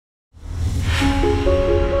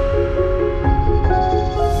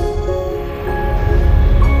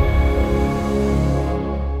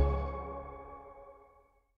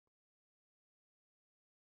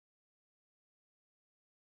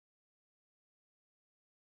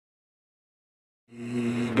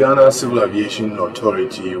Ghana Civil Aviation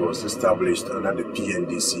Authority was established under the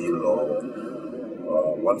PNDC Law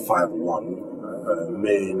 151,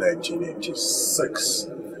 May 1986,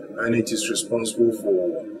 and it is responsible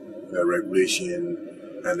for the regulation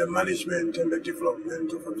and the management and the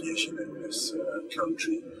development of aviation in this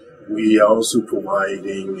country. We are also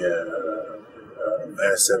providing air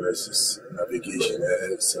services,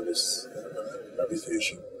 air service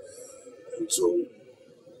navigation, and so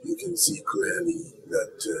you can see clearly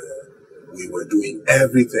that we were doing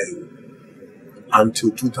everything until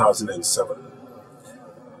 2007,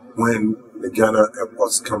 when the Ghana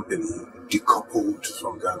Airports Company decoupled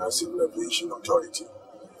from Ghana Civil Aviation Authority.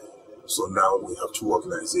 So now we have two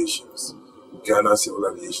organizations, Ghana Civil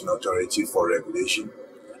Aviation Authority for regulation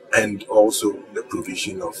and also the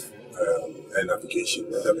provision of air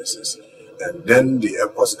navigation services. And then the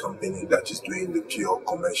Airports Company that is doing the pure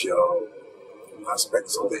commercial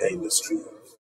aspects of the industry.